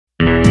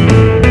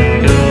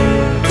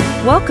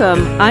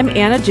Welcome. I'm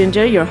Anna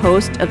Ginger, your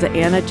host of The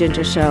Anna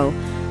Ginger Show.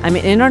 I'm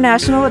an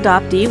international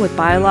adoptee with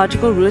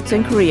biological roots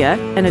in Korea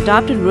and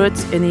adopted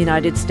roots in the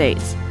United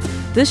States.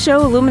 This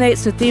show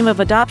illuminates the theme of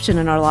adoption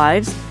in our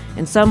lives.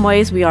 In some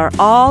ways, we are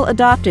all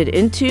adopted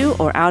into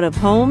or out of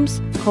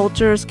homes,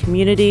 cultures,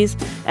 communities,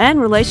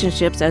 and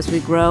relationships as we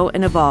grow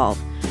and evolve.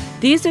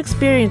 These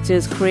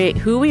experiences create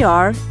who we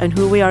are and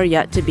who we are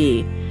yet to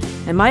be.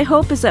 And my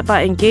hope is that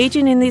by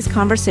engaging in these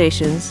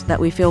conversations, that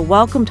we feel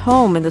welcomed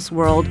home in this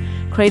world,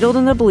 cradled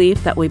in the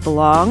belief that we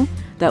belong,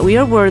 that we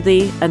are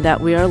worthy, and that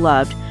we are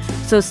loved.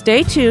 So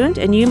stay tuned,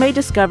 and you may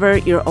discover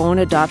your own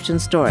adoption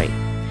story.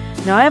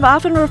 Now, I have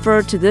often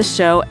referred to this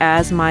show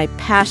as my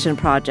passion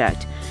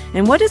project.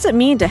 And what does it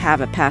mean to have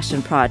a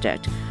passion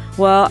project?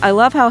 Well, I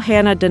love how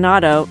Hannah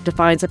Donato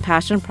defines a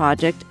passion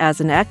project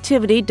as an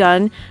activity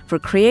done for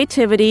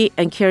creativity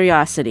and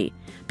curiosity.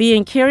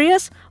 Being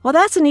curious? Well,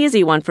 that's an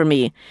easy one for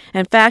me.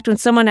 In fact, when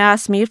someone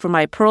asked me for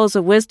my pearls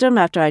of wisdom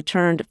after I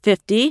turned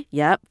 50,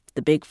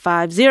 the big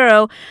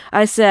 50,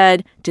 I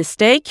said to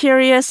stay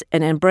curious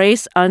and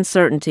embrace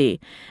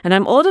uncertainty. And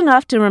I'm old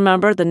enough to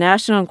remember the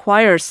National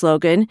Enquirer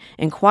slogan,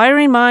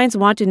 "Inquiring minds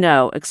want to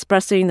know,"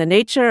 expressing the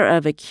nature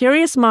of a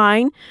curious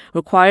mind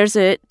requires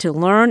it to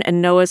learn and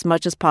know as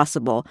much as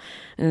possible.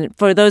 And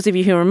for those of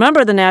you who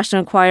remember the National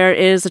Enquirer, it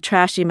is a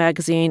trashy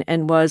magazine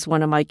and was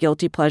one of my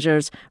guilty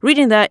pleasures,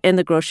 reading that in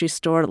the grocery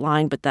store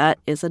line, but that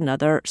is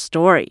another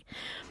story.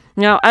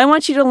 Now, I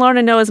want you to learn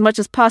and know as much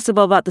as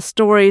possible about the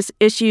stories,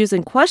 issues,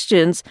 and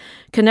questions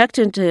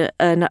connected to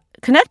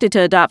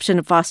adoption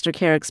and foster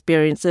care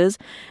experiences,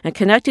 and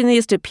connecting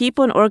these to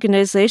people and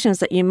organizations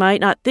that you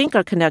might not think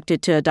are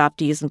connected to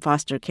adoptees and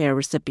foster care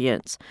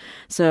recipients.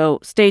 So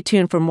stay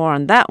tuned for more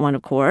on that one,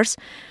 of course.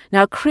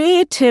 Now,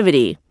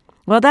 creativity.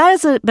 Well,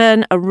 that has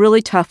been a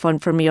really tough one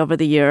for me over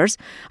the years.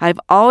 I've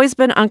always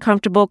been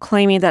uncomfortable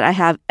claiming that I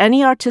have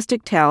any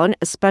artistic talent,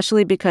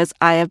 especially because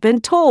I have been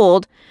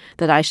told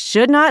that I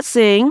should not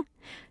sing,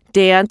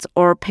 dance,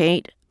 or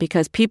paint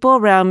because people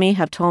around me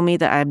have told me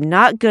that I'm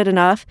not good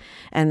enough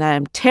and that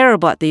I'm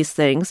terrible at these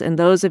things. And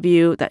those of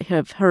you that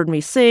have heard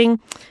me sing,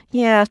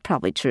 yeah, it's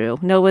probably true.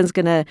 No one's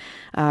going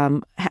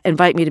to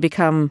invite me to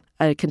become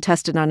a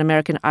contestant on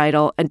American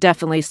Idol. And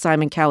definitely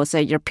Simon Cowell would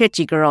say, "You're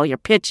pitchy, girl, you're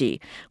pitchy,"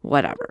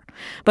 whatever.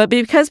 But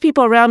because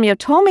people around me have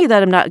told me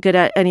that I'm not good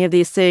at any of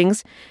these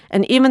things,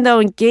 and even though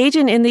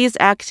engaging in these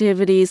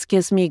activities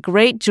gives me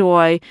great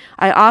joy,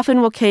 I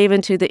often will cave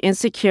into the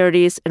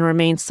insecurities and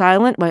remain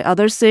silent while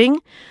others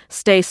sing,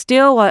 stay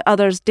still while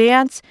others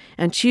dance,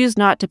 and choose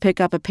not to pick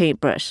up a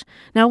paintbrush.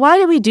 Now, why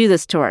do we do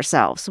this to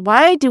ourselves?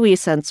 Why do we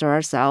censor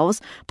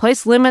ourselves,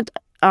 place limits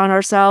on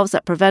ourselves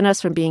that prevent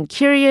us from being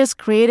curious,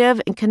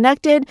 creative, and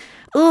connected?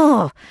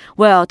 Ugh.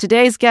 Well,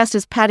 today's guest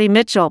is Patty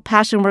Mitchell,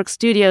 PassionWorks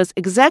Studios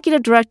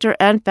Executive Director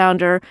and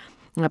Founder.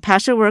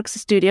 PassionWorks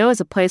Studio is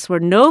a place where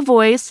no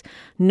voice,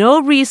 no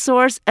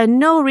resource, and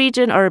no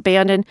region are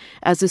abandoned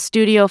as the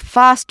studio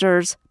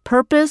fosters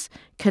purpose,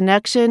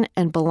 connection,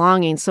 and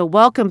belonging. So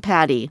welcome,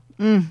 Patty.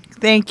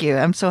 Thank you.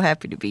 I'm so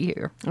happy to be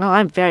here. Oh,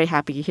 I'm very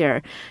happy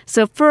here.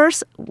 So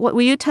first, what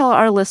will you tell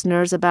our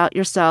listeners about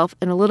yourself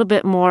and a little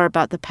bit more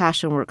about the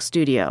PassionWorks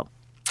Studio?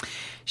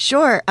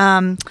 Sure.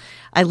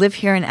 I live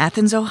here in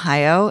Athens,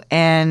 Ohio,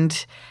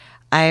 and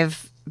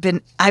I've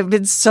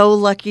been so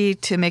lucky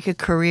to make a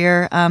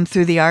career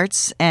through the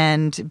arts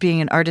and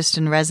being an artist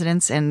in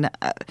residence and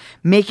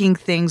making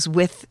things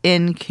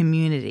within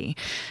community.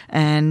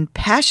 And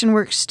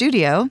PassionWorks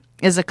Studio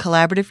is a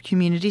collaborative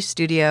community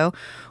studio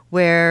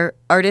where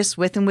artists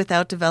with and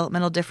without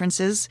developmental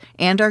differences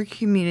and our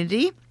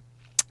community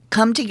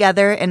come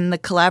together in the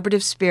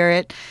collaborative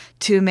spirit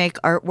to make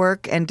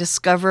artwork and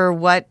discover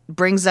what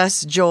brings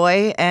us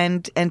joy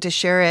and to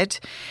share it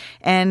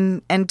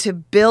and to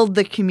build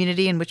the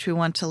community in which we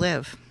want to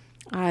live.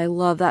 I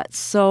love that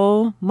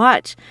so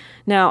much.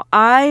 Now,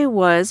 I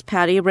was,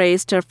 Patty,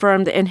 raised to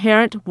affirm the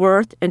inherent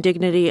worth and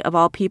dignity of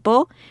all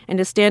people and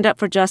to stand up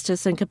for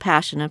justice and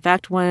compassion. In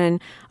fact, when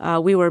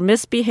we were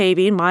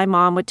misbehaving, my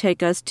mom would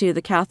take us to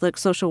the Catholic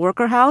social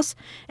worker house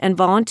and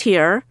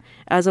volunteer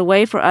as a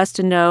way for us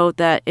to know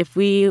that if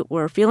we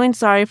were feeling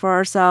sorry for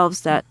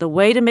ourselves, that the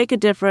way to make a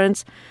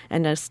difference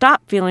and to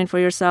stop feeling for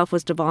yourself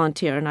was to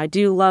volunteer. And I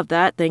do love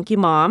that. Thank you,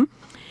 Mom.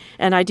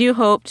 And I do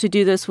hope to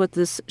do this with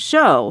this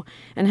show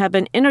and have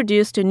been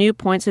introduced to new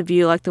points of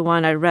view like the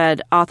one I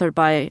read, authored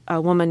by a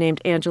woman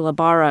named Angela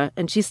Barra.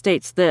 And she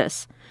states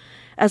this: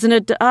 As an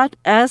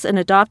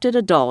adopted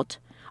adult,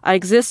 I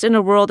exist in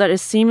a world that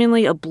is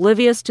seemingly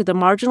oblivious to the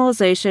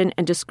marginalization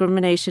and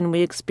discrimination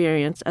we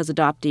experience as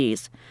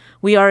adoptees.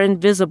 We are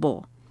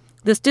invisible.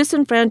 This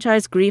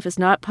disenfranchised grief is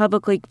not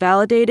publicly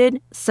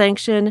validated,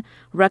 sanctioned,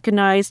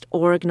 recognized,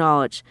 or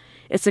acknowledged.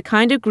 It's the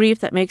kind of grief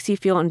that makes you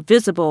feel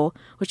invisible,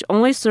 which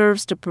only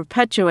serves to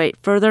perpetuate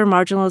further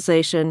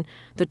marginalization,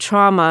 the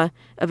trauma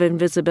of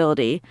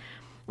invisibility.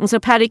 And so,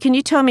 Patty, can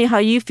you tell me how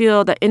you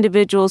feel that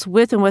individuals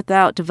with and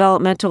without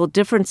developmental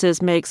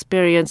differences may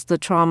experience the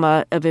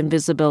trauma of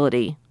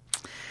invisibility?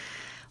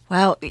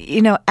 Well,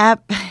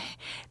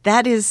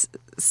 that is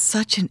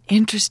such an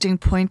interesting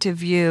point of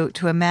view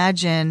to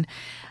imagine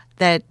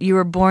that you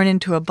were born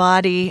into a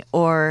body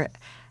or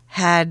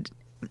had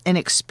an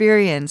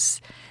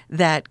experience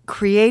that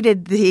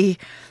created the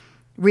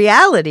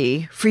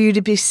reality for you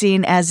to be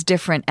seen as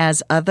different,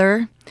 as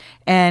other.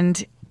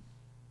 And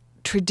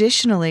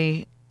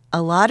traditionally,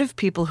 a lot of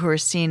people who are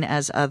seen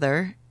as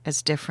other,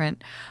 as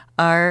different,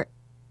 are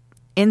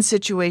in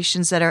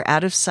situations that are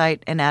out of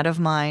sight and out of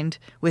mind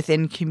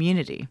within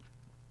community.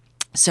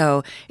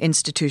 So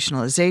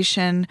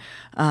institutionalization,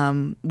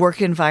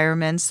 work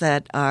environments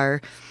that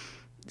are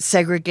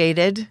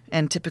segregated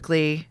and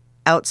typically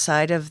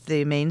outside of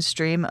the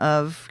mainstream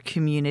of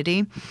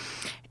community.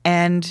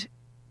 And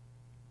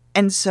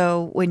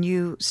so when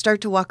you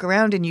start to walk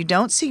around and you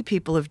don't see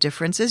people of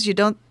differences, you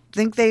don't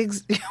think they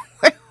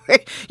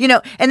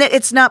and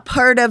it's not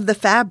part of the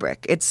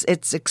fabric.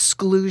 It's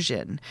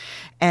exclusion.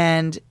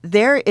 And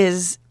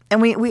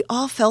we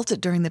all felt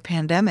it during the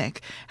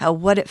pandemic,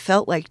 what it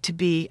felt like to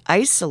be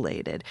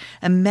isolated.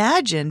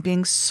 Imagine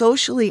being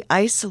socially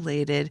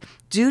isolated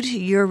due to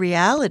your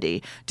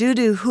reality, due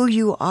to who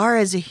you are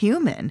as a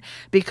human,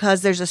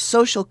 because there's a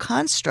social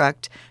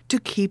construct to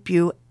keep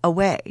you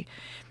away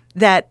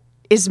that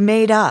is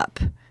made up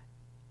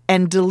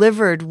and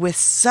delivered with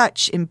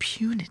such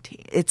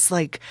impunity. It's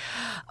like,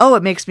 oh,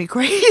 it makes me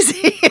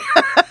crazy.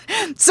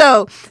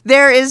 So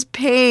there is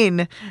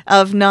pain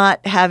of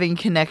not having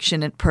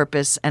connection and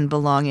purpose and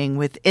belonging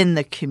within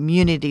the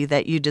community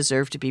that you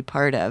deserve to be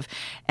part of.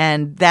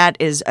 And that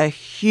is a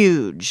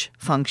huge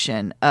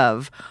function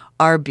of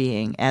our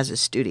being as a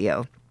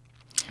studio,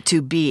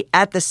 to be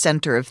at the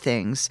center of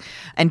things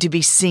and to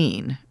be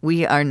seen.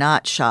 We are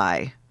not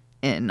shy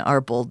in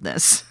our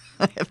boldness,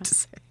 I have to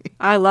say.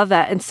 I love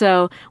that. And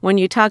so when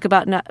you talk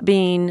about not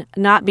being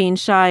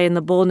shy and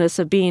the boldness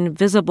of being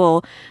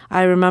visible,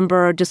 I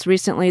remember just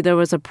recently there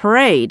was a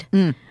parade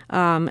in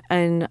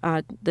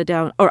the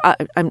down, or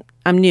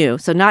I'm new,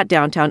 so not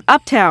downtown,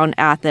 uptown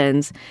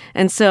Athens.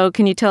 And so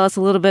can you tell us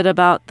a little bit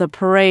about the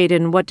parade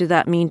and what did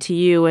that mean to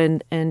you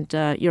and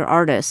your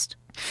artist?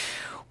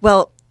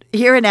 Well,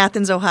 here in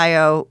Athens,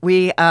 Ohio,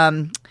 we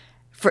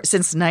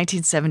since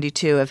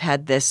 1972 have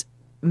had this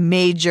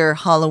major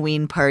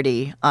Halloween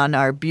party on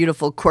our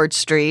beautiful Court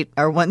Street,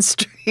 our one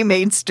street,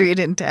 main street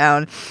in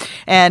town.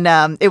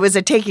 And it was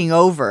a taking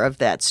over of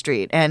that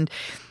street. And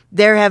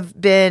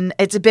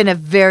it's been a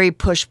very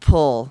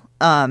push-pull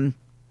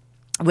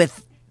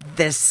with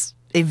this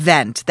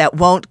event that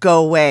won't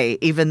go away,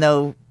 even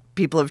though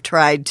people have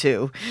tried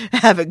to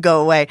have it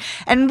go away.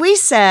 And we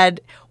said,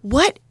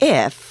 what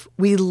if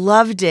we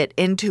loved it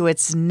into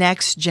its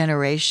next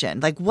generation?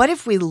 Like, what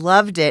if we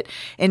loved it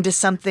into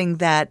something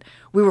that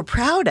we were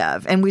proud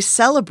of and we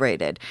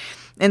celebrated?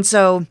 And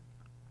so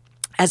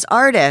as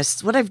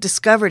artists, what I've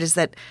discovered is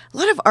that a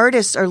lot of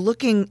artists are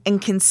looking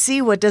and can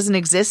see what doesn't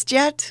exist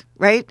yet,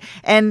 right?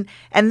 And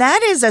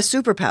that is a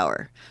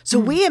superpower. So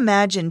we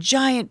imagine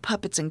giant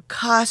puppets and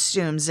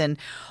costumes and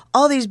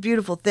all these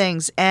beautiful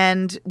things.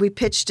 And we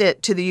pitched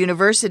it to the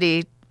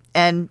university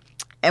and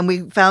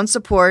we found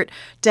support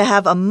to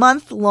have a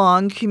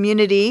month-long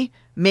community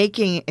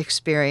making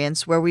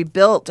experience where we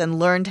built and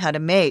learned how to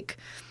make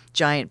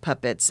giant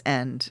puppets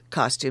and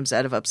costumes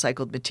out of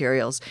upcycled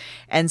materials.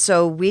 And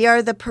so we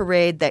are the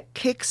parade that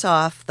kicks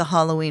off the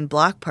Halloween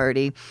block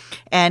party.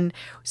 And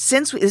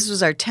since this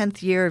was our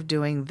 10th year of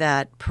doing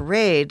that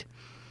parade,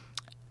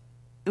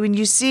 when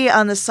you see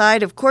on the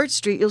side of Court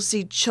Street, you'll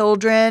see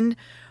children,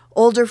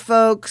 older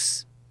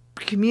folks,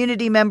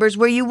 community members,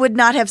 where you would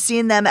not have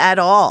seen them at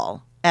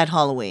all at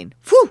Halloween.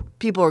 Whew,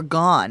 people are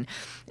gone.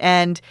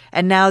 And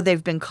now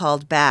they've been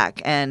called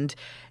back. And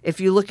if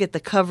you look at the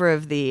cover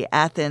of the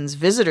Athens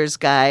Visitor's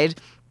Guide,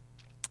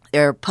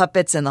 there are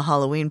puppets in the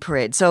Halloween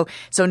parade. So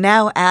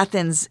now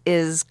Athens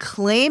is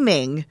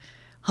claiming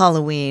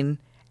Halloween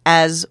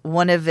as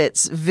one of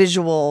its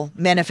visual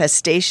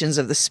manifestations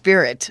of the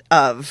spirit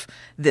of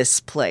this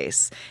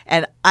place.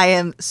 And I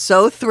am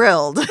so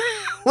thrilled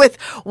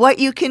with what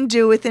you can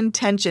do with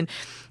intention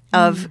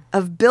of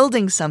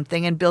building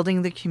something and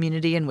building the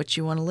community in which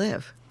you want to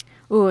live.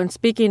 Ooh, and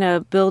speaking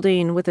of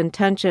building with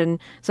intention,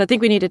 so I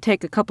think we need to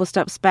take a couple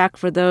steps back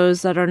for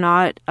those that are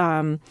not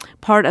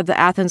part of the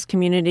Athens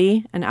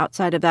community and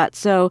outside of that.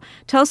 So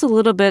tell us a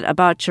little bit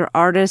about your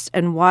artist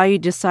and why you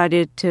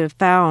decided to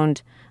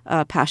found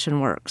Passion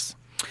Works.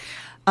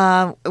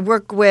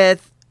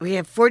 We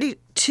have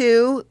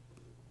 42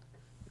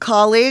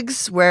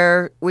 colleagues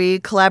where we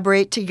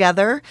collaborate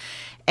together,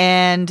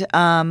 and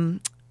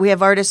we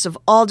have artists of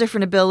all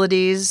different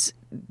abilities,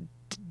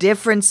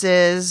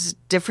 differences,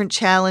 different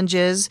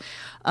challenges,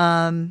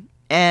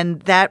 and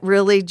that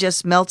really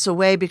just melts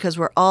away because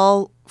we're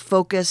all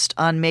focused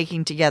on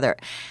making together.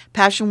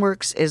 Passion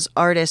Works is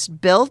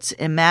artist built,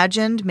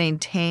 imagined,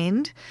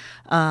 maintained,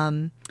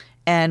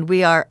 and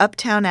we are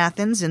uptown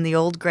Athens in the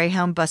old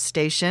Greyhound bus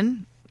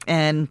station,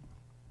 and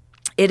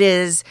it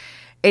is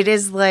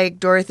like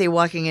Dorothy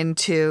walking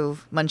into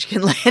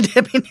Munchkin Land.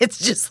 I mean, it's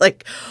just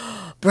like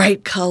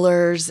bright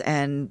colors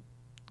and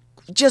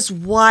just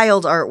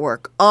wild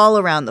artwork all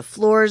around. The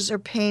floors are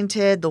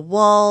painted, the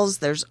walls,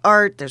 there's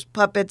art, there's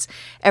puppets,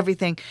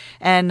 everything.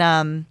 And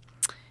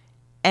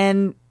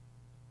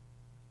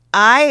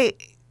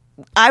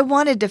I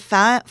wanted to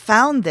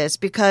found this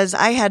because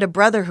I had a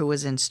brother who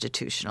was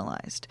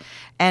institutionalized,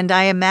 and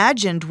I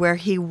imagined where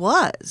he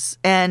was,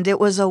 and it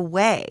was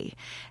away,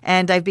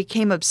 and I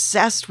became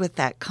obsessed with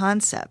that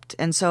concept.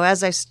 And so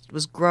as I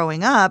was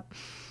growing up,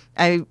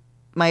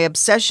 my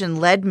obsession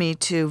led me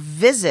to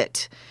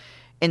visit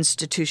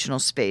institutional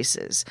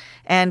spaces,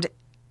 and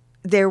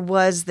there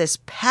was this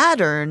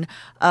pattern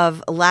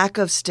of lack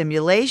of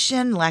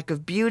stimulation, lack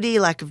of beauty,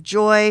 lack of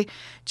joy,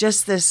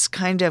 just this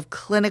kind of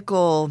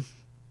clinical,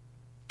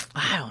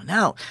 I don't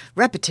know,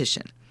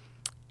 repetition.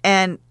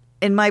 And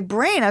in my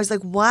brain, I was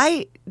like,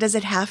 why does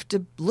it have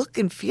to look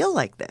and feel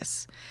like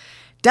this?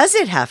 Does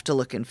it have to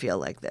look and feel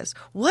like this?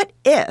 What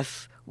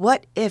if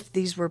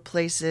these were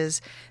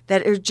places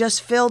that are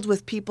just filled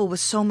with people with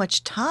so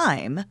much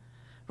time,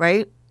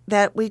 right,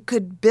 that we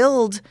could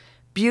build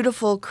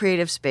beautiful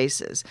creative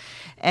spaces?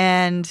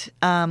 And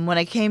when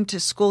I came to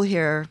school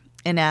here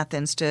in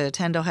Athens to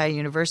attend Ohio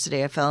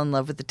University, I fell in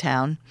love with the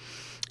town.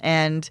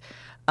 And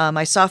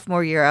my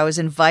sophomore year, I was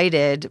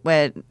invited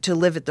to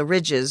live at the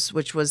Ridges,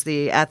 which was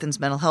the Athens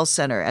Mental Health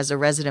Center, as a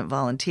resident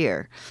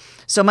volunteer.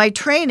 So my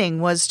training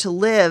was to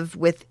live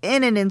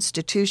within an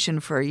institution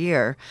for a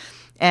year.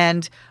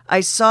 And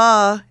I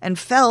saw and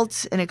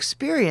felt and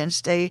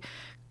experienced a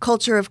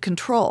culture of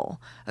control,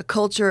 a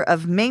culture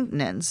of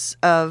maintenance,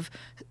 of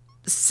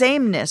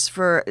sameness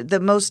for the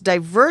most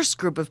diverse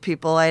group of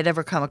people I had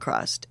ever come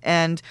across.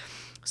 And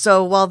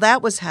so while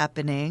that was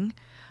happening,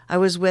 I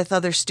was with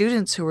other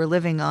students who were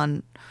living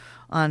on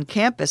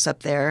campus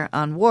up there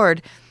on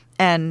Ward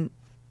and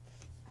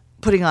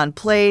putting on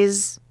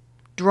plays,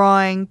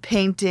 drawing,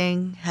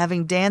 painting,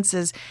 having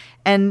dances.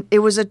 And it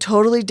was a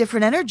totally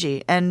different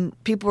energy, and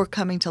people were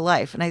coming to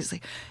life. And I was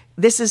like,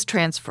 this is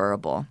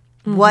transferable.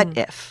 Mm-hmm. What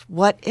if?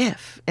 What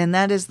if? And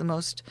that is the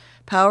most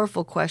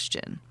powerful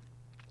question,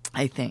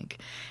 I think.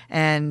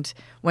 And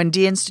when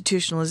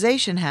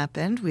deinstitutionalization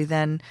happened, we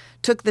then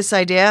took this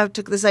idea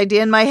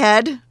in my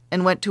head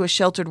and went to a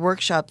sheltered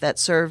workshop that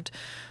served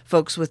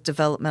folks with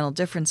developmental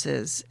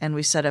differences. And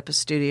we set up a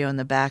studio in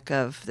the back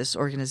of this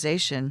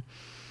organization.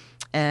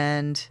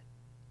 And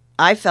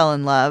I fell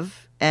in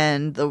love,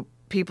 and the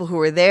people who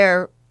were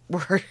there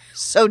were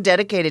so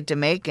dedicated to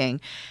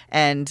making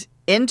and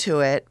into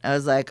it. I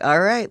was like,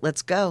 all right,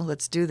 let's go.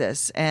 Let's do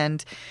this.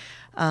 And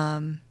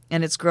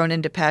it's grown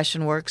into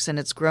Passion Works, and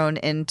it's grown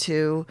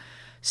into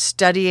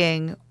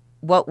studying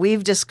what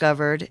we've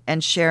discovered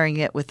and sharing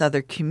it with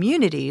other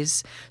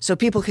communities so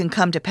people can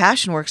come to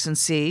Passion Works and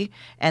see,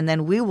 and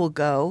then we will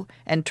go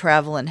and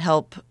travel and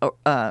help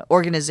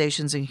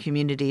organizations and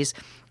communities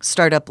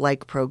start up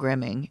like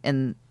programming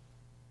in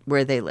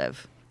where they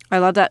live. I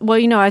love that.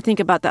 Well, I think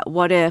about that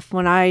what if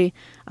when I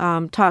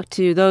talk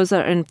to those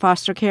that are in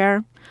foster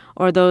care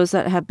or those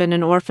that have been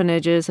in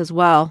orphanages as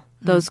well,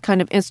 those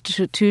kind of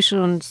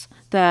institutions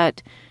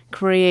that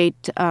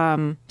create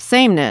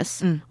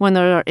sameness when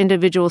there are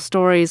individual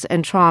stories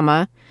and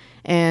trauma.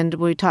 And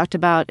we talked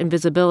about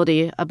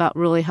invisibility, about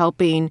really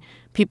helping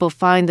people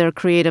find their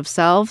creative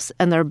selves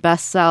and their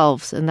best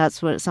selves. And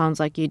that's what it sounds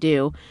like you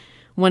do.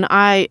 When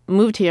I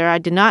moved here, I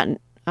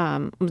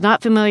was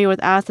not familiar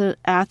with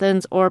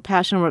Athens or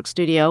Passion Works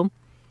Studio,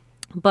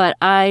 but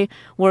I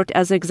worked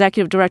as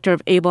executive director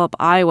of Able Up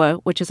Iowa,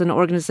 which is an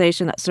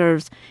organization that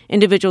serves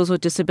individuals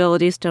with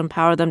disabilities to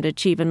empower them to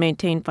achieve and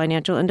maintain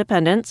financial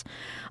independence.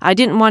 I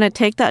didn't want to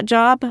take that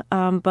job,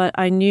 but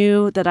I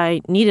knew that I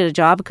needed a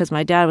job because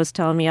my dad was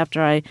telling me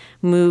after I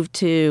moved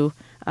to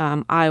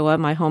Iowa,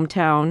 my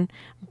hometown,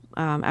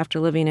 after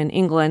living in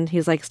England,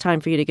 he's like, it's time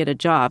for you to get a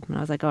job. And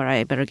I was like, all right,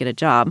 I better get a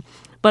job.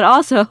 But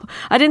also,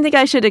 I didn't think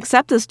I should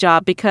accept this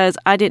job because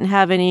I didn't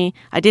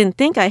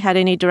think I had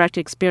any direct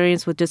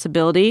experience with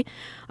disability,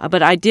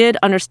 but I did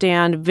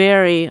understand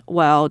very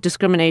well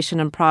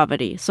discrimination and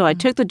poverty. So I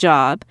took the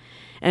job,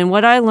 and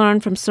what I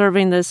learned from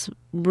serving this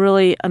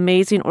really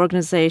amazing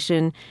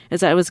organization is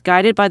that I was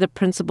guided by the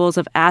principles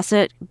of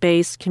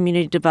asset-based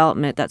community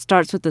development that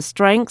starts with the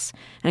strengths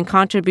and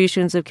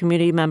contributions of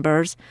community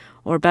members,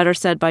 or better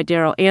said by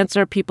Daryl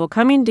Answer, people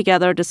coming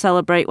together to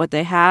celebrate what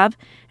they have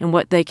and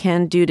what they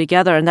can do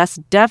together. And that's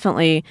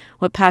definitely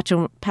what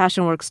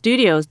Passion Works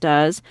Studios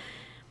does.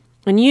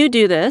 And you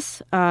do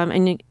this,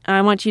 and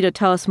I want you to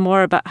tell us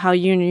more about how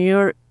you and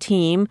your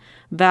team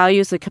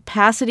values the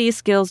capacity,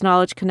 skills,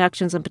 knowledge,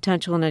 connections, and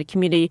potential in a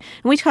community.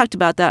 And we talked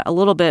about that a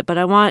little bit, but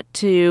I want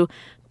to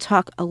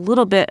talk a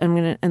little bit,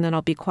 and then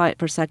I'll be quiet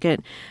for a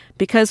second.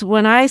 Because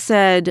when I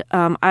said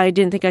I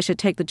didn't think I should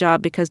take the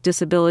job because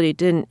disability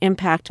didn't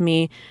impact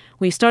me,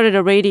 we started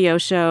a radio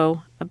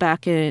show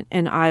back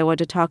in Iowa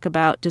to talk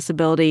about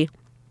disability.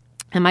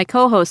 And my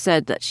co-host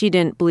said that she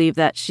didn't believe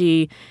that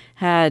she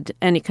had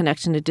any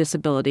connection to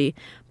disability.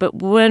 But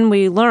when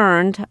we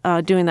learned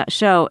doing that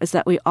show is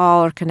that we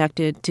all are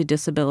connected to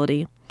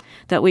disability.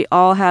 that we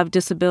all have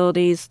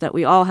disabilities, that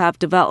we all have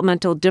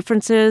developmental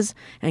differences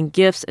and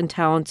gifts and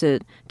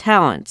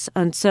talents.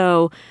 And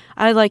so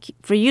I'd like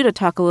for you to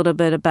talk a little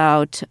bit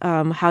about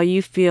how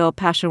you feel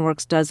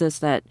PassionWorks does this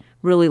that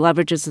really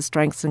leverages the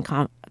strengths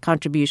and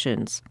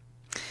contributions.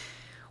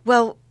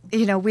 Well,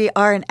 we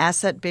are an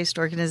asset-based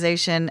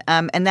organization,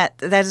 and that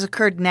has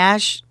occurred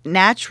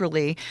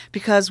naturally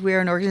because we're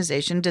an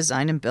organization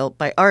designed and built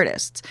by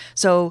artists.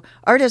 So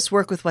artists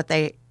work with what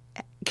they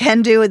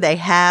can do and they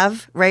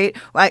have, right?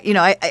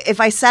 If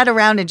I sat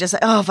around and just,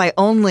 if I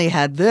only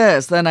had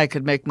this, then I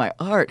could make my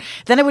art,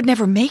 then I would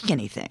never make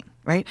anything,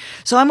 right?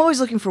 So I'm always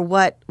looking for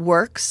what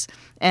works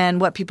and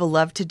what people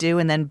love to do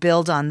and then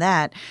build on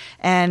that.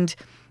 And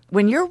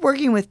when you're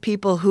working with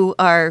people who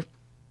are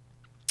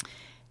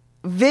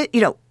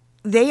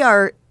they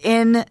are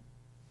in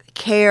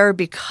care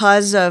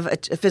because of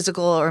a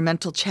physical or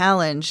mental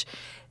challenge,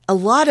 a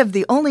lot of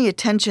the only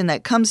attention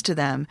that comes to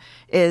them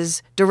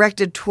is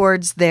directed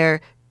towards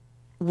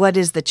what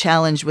is the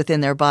challenge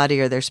within their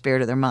body or their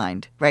spirit or their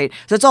mind, right?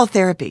 So it's all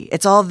therapy.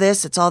 It's all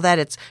this, it's all that.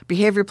 It's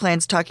behavior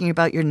plans talking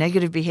about your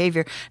negative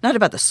behavior, not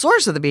about the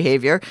source of the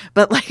behavior,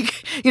 but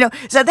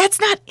so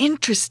that's not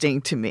interesting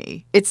to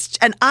me.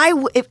 I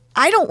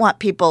don't want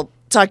people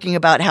talking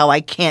about how I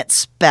can't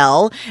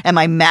spell and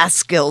my math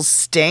skills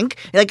stink.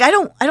 I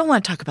don't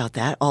want to talk about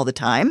that all the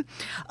time.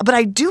 But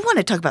I do want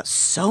to talk about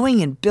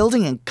sewing and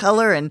building and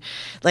color and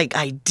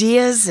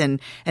ideas and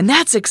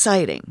that's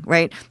exciting,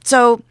 right?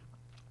 So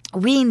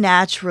we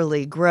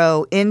naturally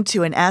grow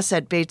into an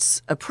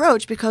asset-based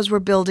approach because we're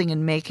building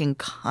and making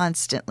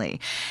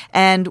constantly.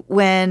 And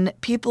when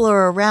people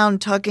are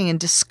around talking and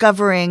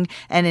discovering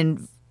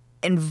and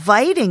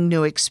inviting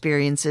new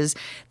experiences,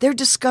 they're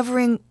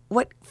discovering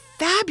what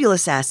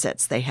fabulous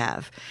assets they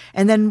have.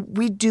 And then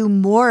we do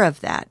more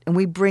of that and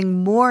we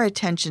bring more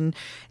attention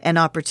and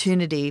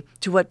opportunity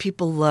to what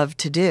people love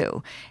to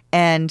do.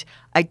 And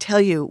I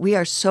tell you, we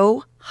are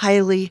so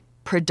highly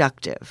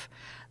productive.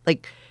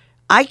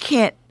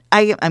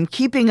 I'm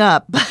keeping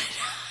up, but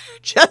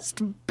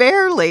just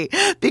barely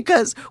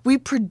because we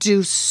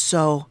produce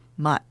so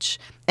much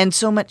and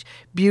so much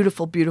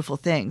beautiful, beautiful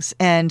things.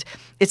 And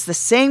it's the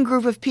same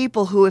group of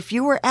people who, if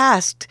you were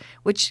asked,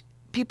 which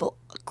people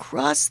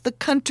across the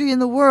country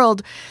and the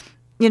world,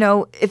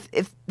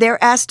 if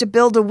they're asked to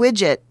build a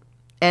widget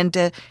and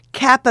to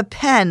cap a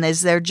pen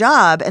as their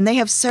job and they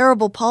have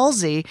cerebral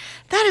palsy,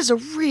 that is a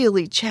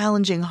really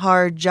challenging,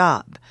 hard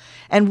job.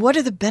 And what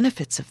are the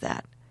benefits of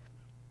that?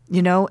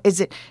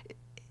 Is it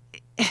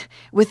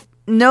with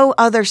no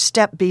other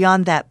step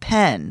beyond that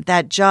pen,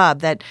 that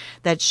job, that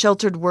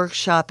sheltered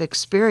workshop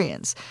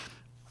experience?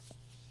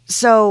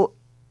 So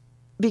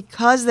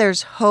because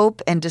there's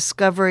hope and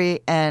discovery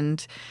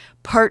and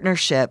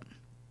partnership,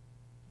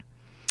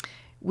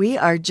 we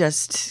are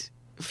just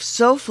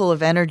so full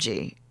of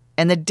energy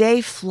and the day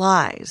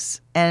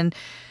flies and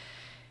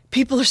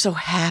people are so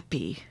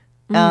happy.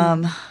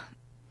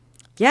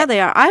 Yeah,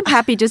 they are. I'm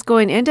happy just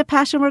going into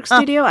PassionWorks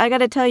Studio. I got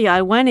to tell you,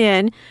 I went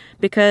in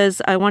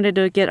because I wanted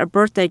to get a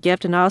birthday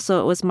gift, and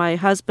also it was my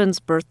husband's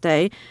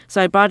birthday.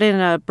 So I brought in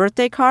a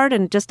birthday card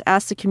and just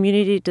asked the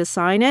community to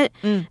sign it.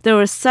 There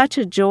was such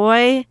a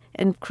joy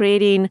in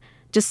creating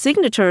just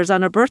signatures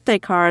on a birthday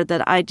card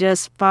that I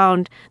just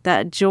found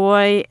that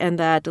joy and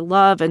that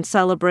love and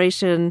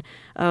celebration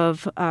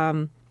of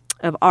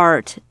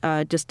art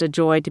just a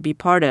joy to be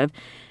part of.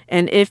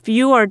 And if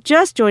you are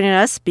just joining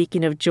us,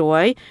 speaking of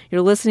joy,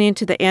 you're listening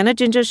to The Anna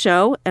Ginger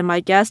Show, and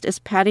my guest is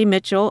Patty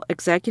Mitchell,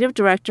 Executive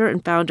Director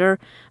and founder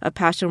of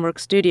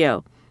PassionWorks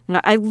Studio. Now,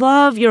 I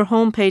love your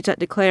homepage that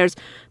declares,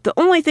 the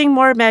only thing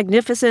more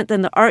magnificent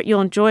than the art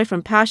you'll enjoy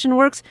from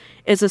PassionWorks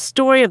is the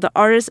story of the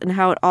artist and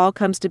how it all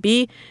comes to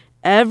be.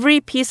 Every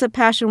piece of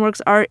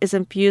PassionWorks art is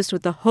infused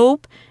with the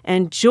hope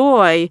and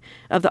joy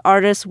of the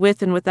artist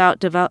with and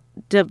without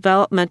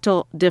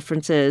developmental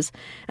differences.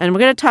 And we're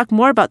going to talk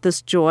more about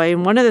this joy.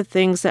 And one of the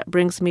things that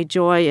brings me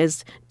joy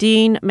is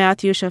Dean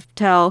Matthew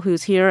Shaftel,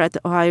 who's here at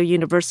the Ohio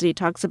University,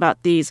 talks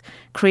about these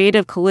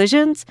creative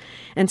collisions.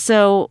 And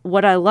so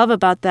what I love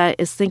about that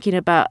is thinking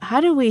about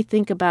how do we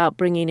think about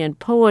bringing in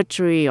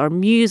poetry or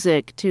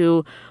music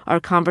to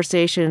our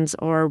conversations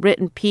or a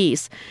written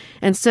piece.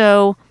 And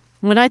so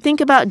when I think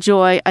about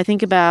joy, I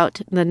think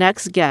about the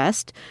next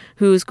guest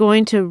who's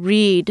going to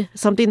read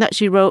something that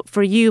she wrote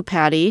for you,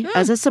 Patty,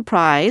 as a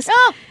surprise.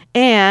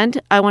 And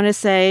I want to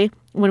say,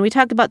 when we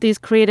talk about these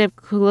creative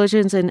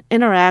collisions and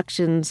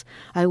interactions,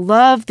 I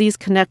love these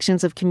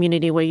connections of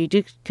community where you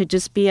could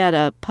just be at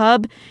a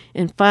pub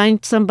and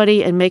find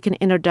somebody and make an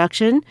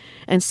introduction.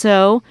 And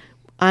so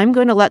I'm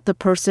going to let the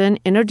person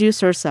introduce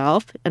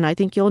herself, and I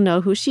think you'll know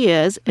who she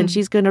is, and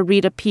she's going to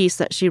read a piece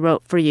that she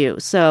wrote for you.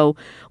 So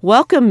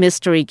welcome,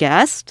 mystery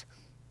guest.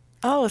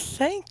 Oh,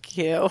 thank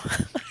you.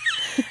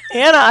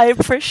 Anna, I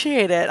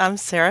appreciate it. I'm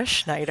Sarah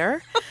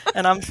Schneider,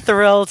 and I'm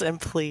thrilled and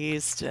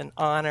pleased and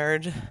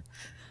honored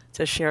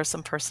to share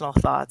some personal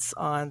thoughts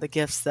on the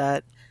gifts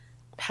that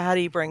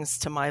Patty brings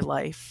to my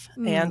life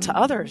and to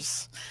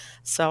others.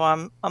 So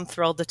I'm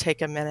thrilled to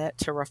take a minute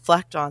to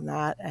reflect on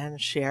that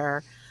and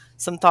share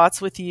some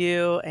thoughts with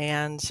you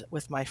and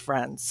with my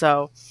friends.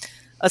 So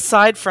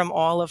aside from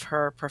all of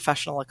her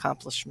professional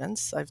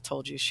accomplishments, I've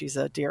told you she's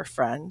a dear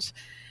friend.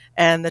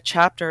 And the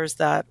chapters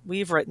that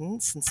we've written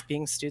since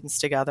being students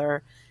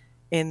together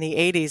in the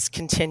 80s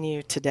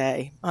continue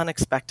today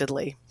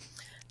unexpectedly.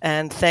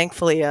 And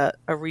thankfully, a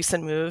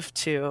recent move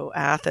to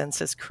Athens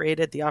has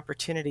created the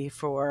opportunity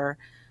for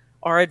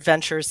our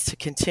adventures to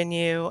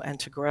continue and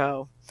to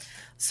grow.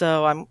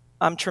 So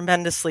I'm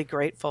tremendously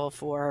grateful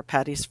for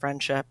Patty's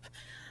friendship,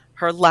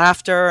 her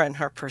laughter and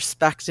her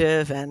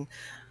perspective, and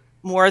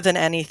more than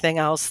anything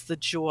else, the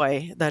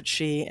joy that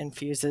she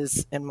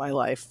infuses in my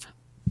life.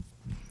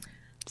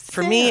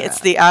 For me,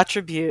 it's the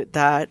attribute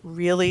that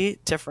really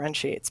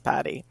differentiates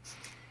Patty.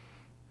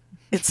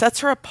 It sets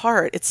her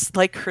apart. It's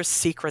like her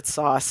secret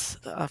sauce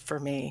for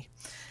me.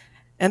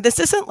 And this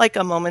isn't like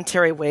a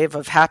momentary wave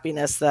of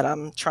happiness that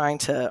I'm trying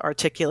to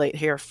articulate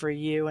here for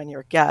you and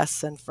your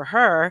guests and for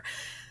her.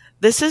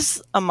 This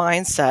is a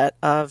mindset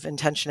of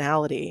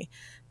intentionality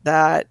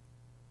that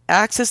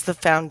acts as the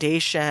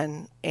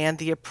foundation and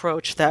the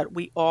approach that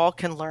we all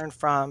can learn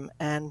from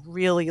and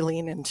really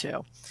lean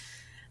into.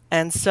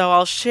 And so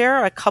I'll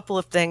share a couple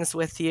of things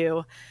with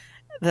you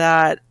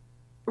that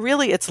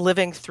really it's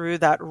living through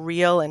that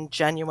real and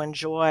genuine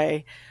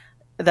joy.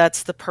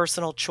 That's the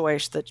personal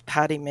choice that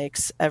Patty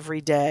makes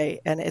every day,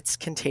 and it's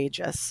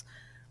contagious.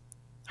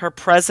 Her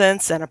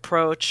presence and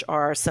approach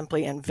are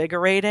simply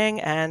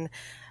invigorating, and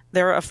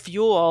they're a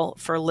fuel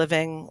for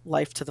living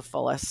life to the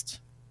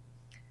fullest.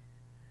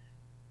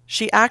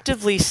 She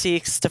actively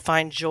seeks to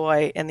find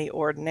joy in the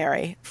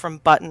ordinary, from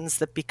buttons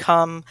that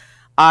become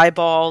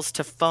eyeballs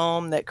to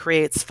foam that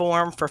creates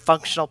form for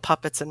functional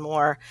puppets and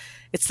more.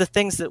 It's the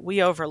things that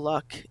we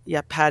overlook,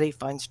 yet Patty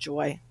finds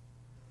joy.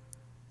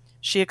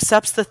 She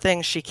accepts the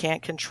things she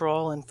can't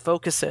control and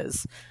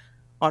focuses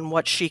on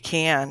what she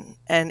can,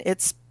 and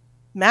it's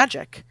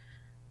magic.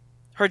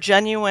 Her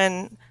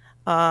genuine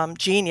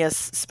genius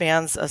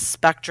spans a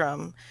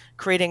spectrum,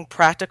 creating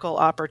practical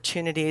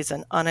opportunities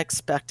and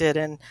unexpected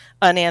and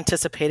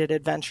unanticipated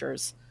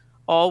adventures,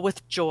 all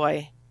with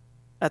joy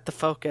at the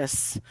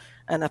focus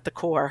and at the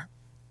core.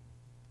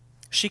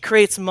 She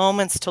creates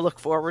moments to look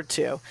forward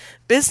to.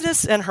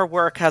 Business in her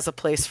work has a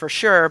place for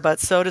sure, but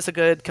so does a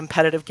good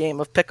competitive game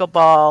of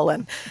pickleball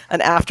and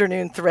an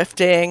afternoon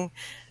thrifting,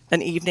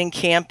 an evening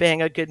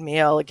camping, a good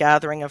meal, a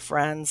gathering of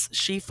friends.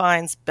 She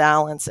finds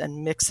balance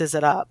and mixes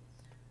it up.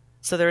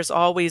 So there's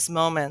always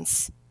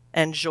moments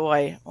and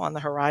joy on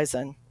the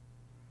horizon.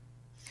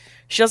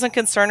 She doesn't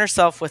concern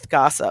herself with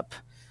gossip.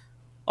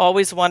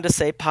 Always one to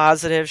say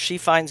positive. She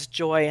finds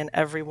joy in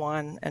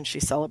everyone and she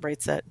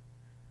celebrates it.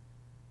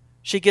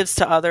 She gives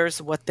to others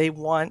what they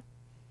want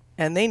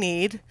and they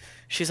need.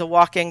 She's a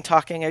walking,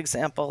 talking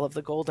example of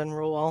the golden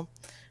rule,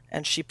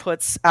 and she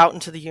puts out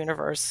into the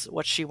universe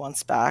what she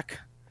wants back.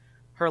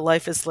 Her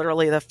life is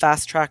literally the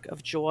fast track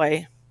of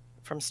joy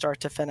from start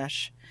to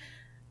finish.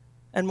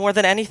 And more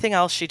than anything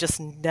else, she just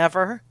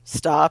never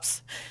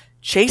stops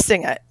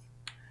chasing it.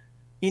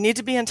 You need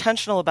to be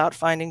intentional about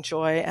finding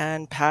joy,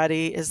 and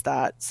Patty is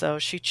that. So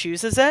she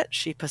chooses it,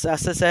 she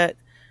possesses it,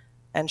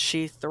 and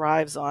she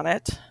thrives on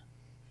it.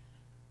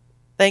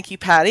 Thank you,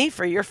 Patty,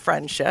 for your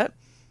friendship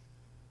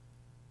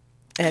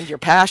and your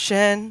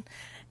passion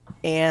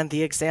and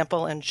the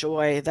example and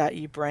joy that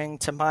you bring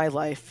to my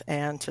life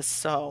and to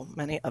so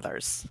many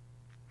others.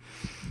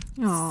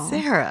 Aww.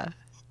 Sarah.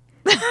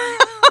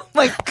 Oh,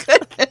 my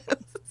goodness.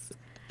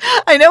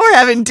 I know we're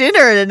having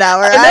dinner in an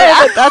hour. I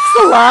know, but that's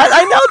a lot.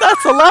 I know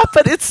that's a lot,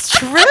 but it's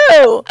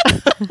true.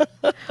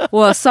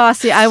 Well,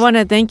 Saucy, I want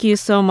to thank you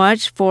so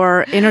much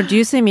for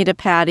introducing me to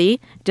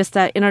Patty, just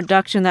that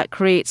introduction that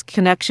creates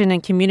connection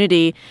and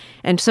community.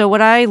 And so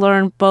what I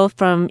learned both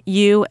from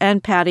you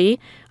and Patty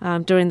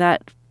during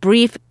that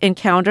brief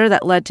encounter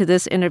that led to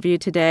this interview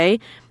today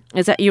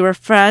is that you were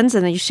friends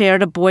and that you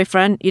shared a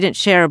boyfriend. You didn't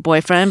share a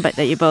boyfriend, but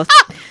that you both...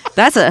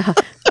 That's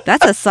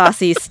a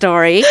saucy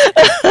story.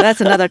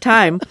 That's another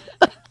time.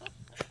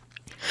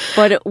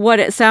 But what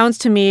it sounds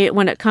to me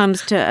when it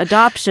comes to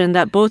adoption,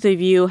 that both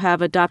of you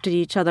have adopted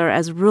each other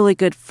as really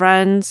good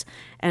friends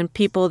and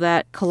people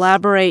that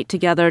collaborate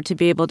together to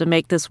be able to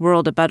make this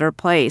world a better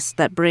place,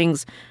 that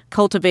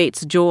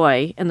cultivates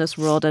joy in this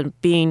world and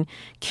being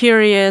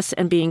curious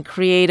and being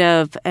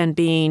creative and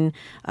being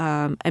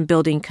and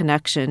building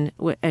connection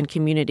and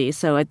community.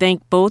 So I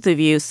thank both of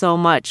you so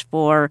much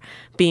for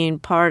being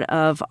part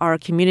of our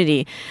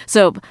community.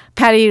 So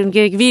Patty, I'm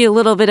going to give you a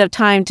little bit of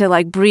time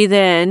to breathe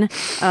in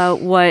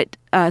what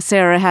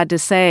Sarah had to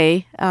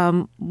say.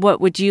 What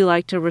would you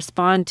like to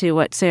respond to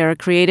what Sarah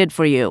created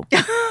for you?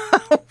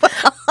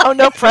 Oh,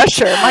 no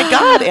pressure. My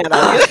God,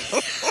 Anna.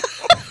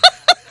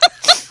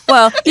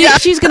 Well,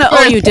 she's going to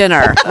owe you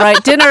dinner,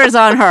 right? Dinner is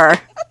on her,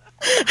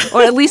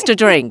 or at least a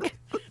drink.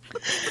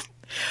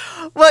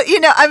 Well,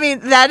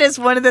 that is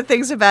one of the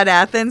things about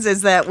Athens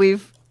is that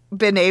we've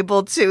been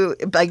able to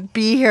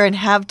be here and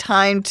have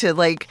time to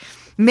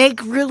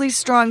make really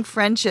strong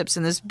friendships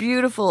in this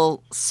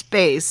beautiful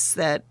space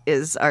that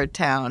is our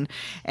town.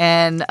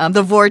 And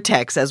the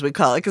vortex, as we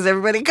call it, because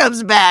everybody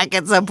comes back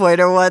at some point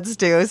or wants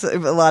to. So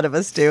a lot of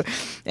us do.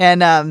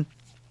 And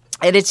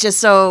it's just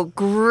so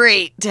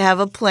great to have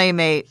a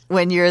playmate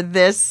when you're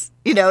this,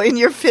 in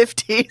your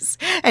 50s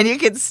and you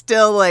can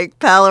still like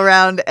pal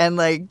around and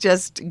like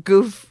just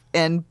goof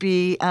and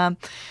be,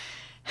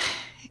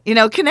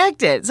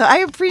 connected. So I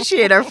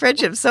appreciate our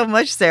friendship so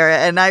much, Sarah,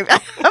 and I'm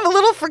a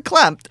little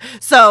verklempt.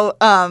 So,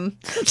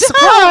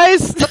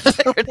 surprise!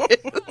 There it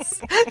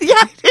is. Yeah,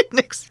 I didn't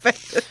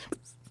expect it.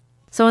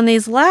 So in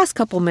these last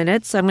couple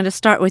minutes, I'm going to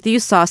start with you,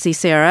 Saucy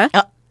Sarah.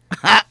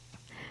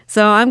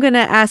 So I'm going to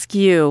ask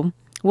you,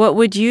 what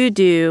would you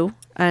do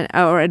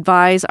or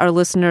advise our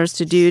listeners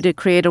to do to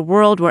create a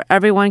world where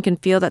everyone can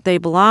feel that they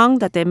belong,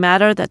 that they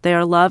matter, that they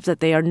are loved,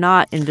 that they are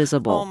not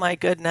invisible? Oh, my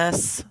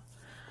goodness.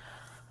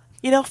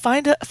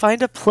 Find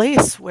a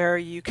place where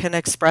you can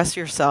express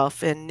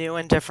yourself in new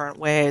and different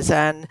ways.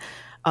 And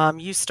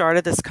you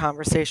started this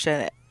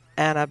conversation,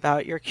 Anna,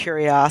 about your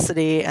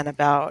curiosity and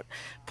about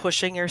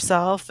pushing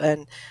yourself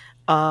and,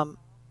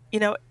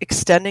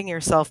 extending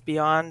yourself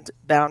beyond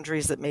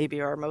boundaries that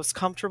maybe are most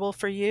comfortable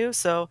for you.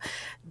 So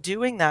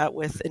doing that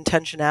with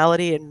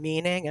intentionality and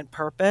meaning and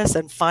purpose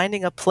and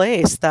finding a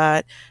place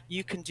that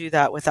you can do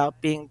that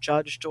without being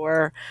judged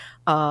or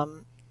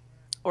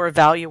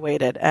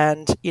evaluated,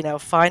 and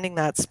finding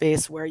that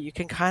space where you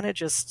can kind of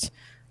just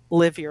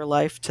live your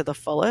life to the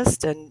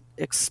fullest and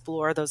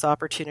explore those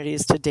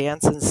opportunities to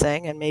dance and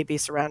sing, and maybe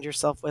surround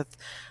yourself with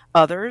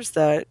others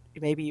that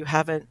maybe you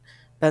haven't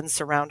been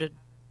surrounded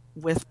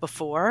with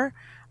before.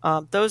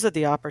 Those are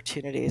the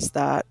opportunities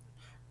that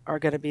are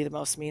going to be the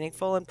most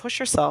meaningful, and push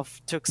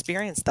yourself to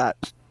experience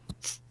that.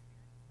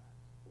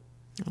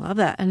 I love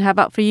that. And how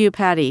about for you,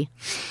 Patty?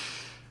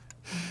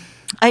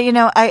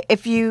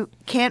 If you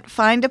can't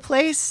find a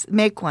place,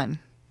 make one,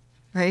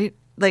 right?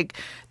 Like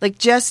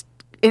just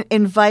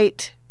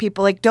invite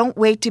people. Like, don't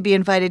wait to be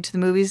invited to the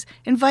movies.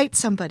 Invite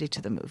somebody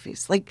to the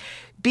movies. Like,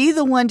 be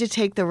the one to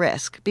take the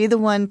risk. Be the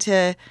one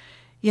to,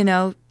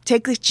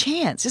 take the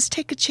chance. Just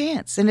take a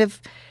chance, and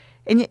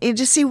you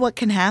just see what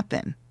can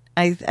happen.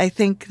 I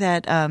think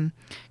that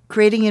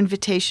creating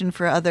invitation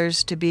for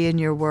others to be in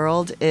your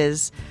world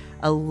is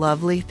a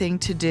lovely thing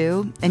to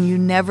do, and you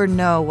never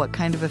know what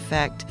kind of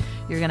effect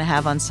you're going to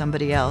have on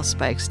somebody else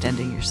by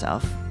extending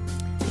yourself.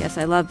 Yes,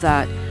 I love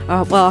that.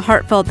 Well,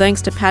 heartfelt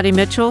thanks to Patty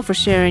Mitchell for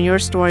sharing your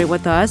story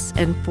with us,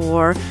 and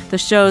for the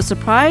show's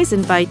surprise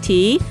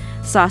invitee,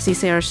 Saucy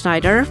Sarah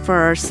Schneider,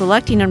 for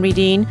selecting and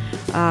reading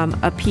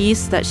a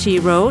piece that she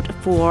wrote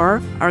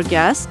for our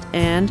guest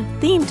and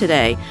theme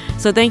today.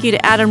 So thank you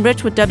to Adam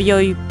Rich with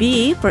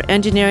WOB for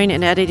engineering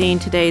and editing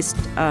today's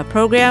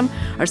program.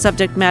 Our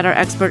subject matter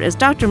expert is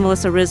Dr.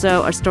 Melissa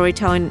Rizzo. Our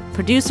storytelling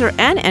producer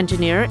and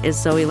engineer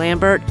is Zoe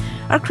Lambert.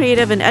 Our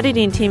creative and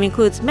editing team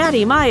includes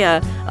Maddie,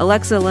 Maya,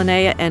 Alexa,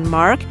 Linnea, and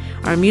Mark.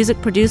 Our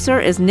music producer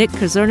is Nick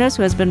Kazernas,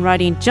 who has been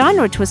writing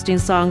genre-twisting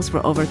songs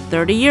for over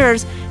 30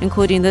 years,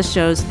 including this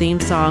show's theme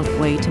song,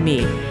 Way to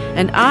Me.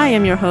 And I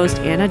am your host,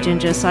 Anna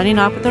Jinja, signing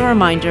off with a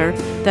reminder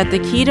that the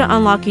key to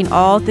unlocking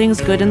all things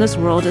good in this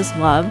world is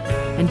love,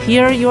 and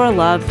here you are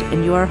loved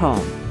and you are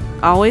home.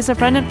 Always a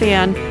friend and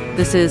fan,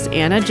 this is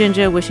Anna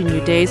Jinja wishing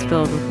you days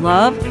filled with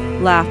love,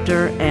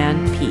 laughter,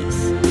 and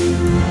peace.